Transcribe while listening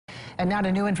And now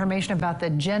to new information about the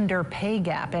gender pay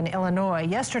gap in Illinois.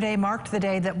 Yesterday marked the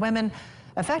day that women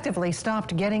effectively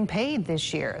stopped getting paid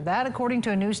this year. That according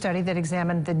to a new study that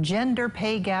examined the gender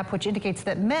pay gap, which indicates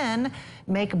that men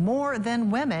make more than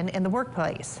women in the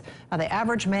workplace. Now, the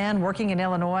average man working in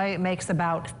Illinois makes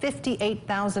about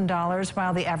 $58,000,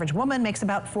 while the average woman makes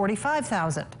about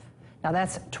 $45,000. Now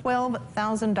that's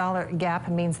 $12,000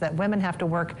 gap means that women have to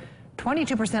work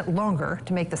 22% longer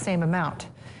to make the same amount.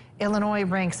 Illinois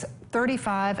ranks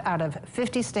 35 out of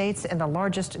 50 states in the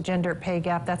largest gender pay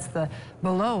gap. That's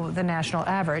below the national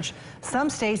average. Some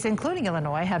states, including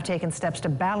Illinois, have taken steps to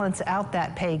balance out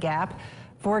that pay gap.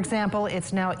 For example,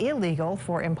 it's now illegal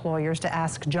for employers to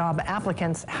ask job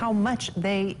applicants how much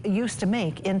they used to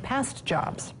make in past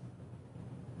jobs.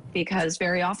 Because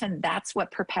very often that's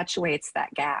what perpetuates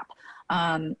that gap.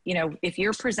 If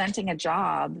you're presenting a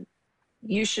job,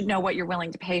 you should know what you're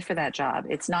willing to pay for that job.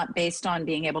 It's not based on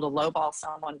being able to lowball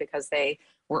someone because they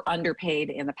were underpaid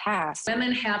in the past.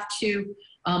 Women have to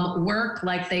work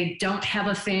like they don't have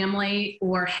a family,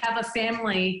 or have a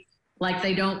family like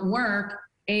they don't work.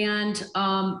 And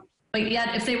but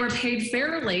yet, if they were paid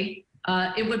fairly,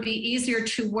 it would be easier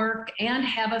to work and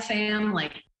have a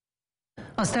family.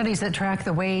 Well, studies that track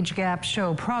the wage gap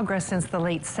show progress since the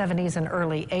late 70s and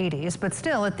early 80s, but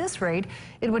still, at this rate,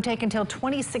 it would take until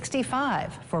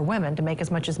 2065 for women to make as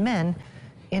much as men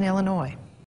in Illinois.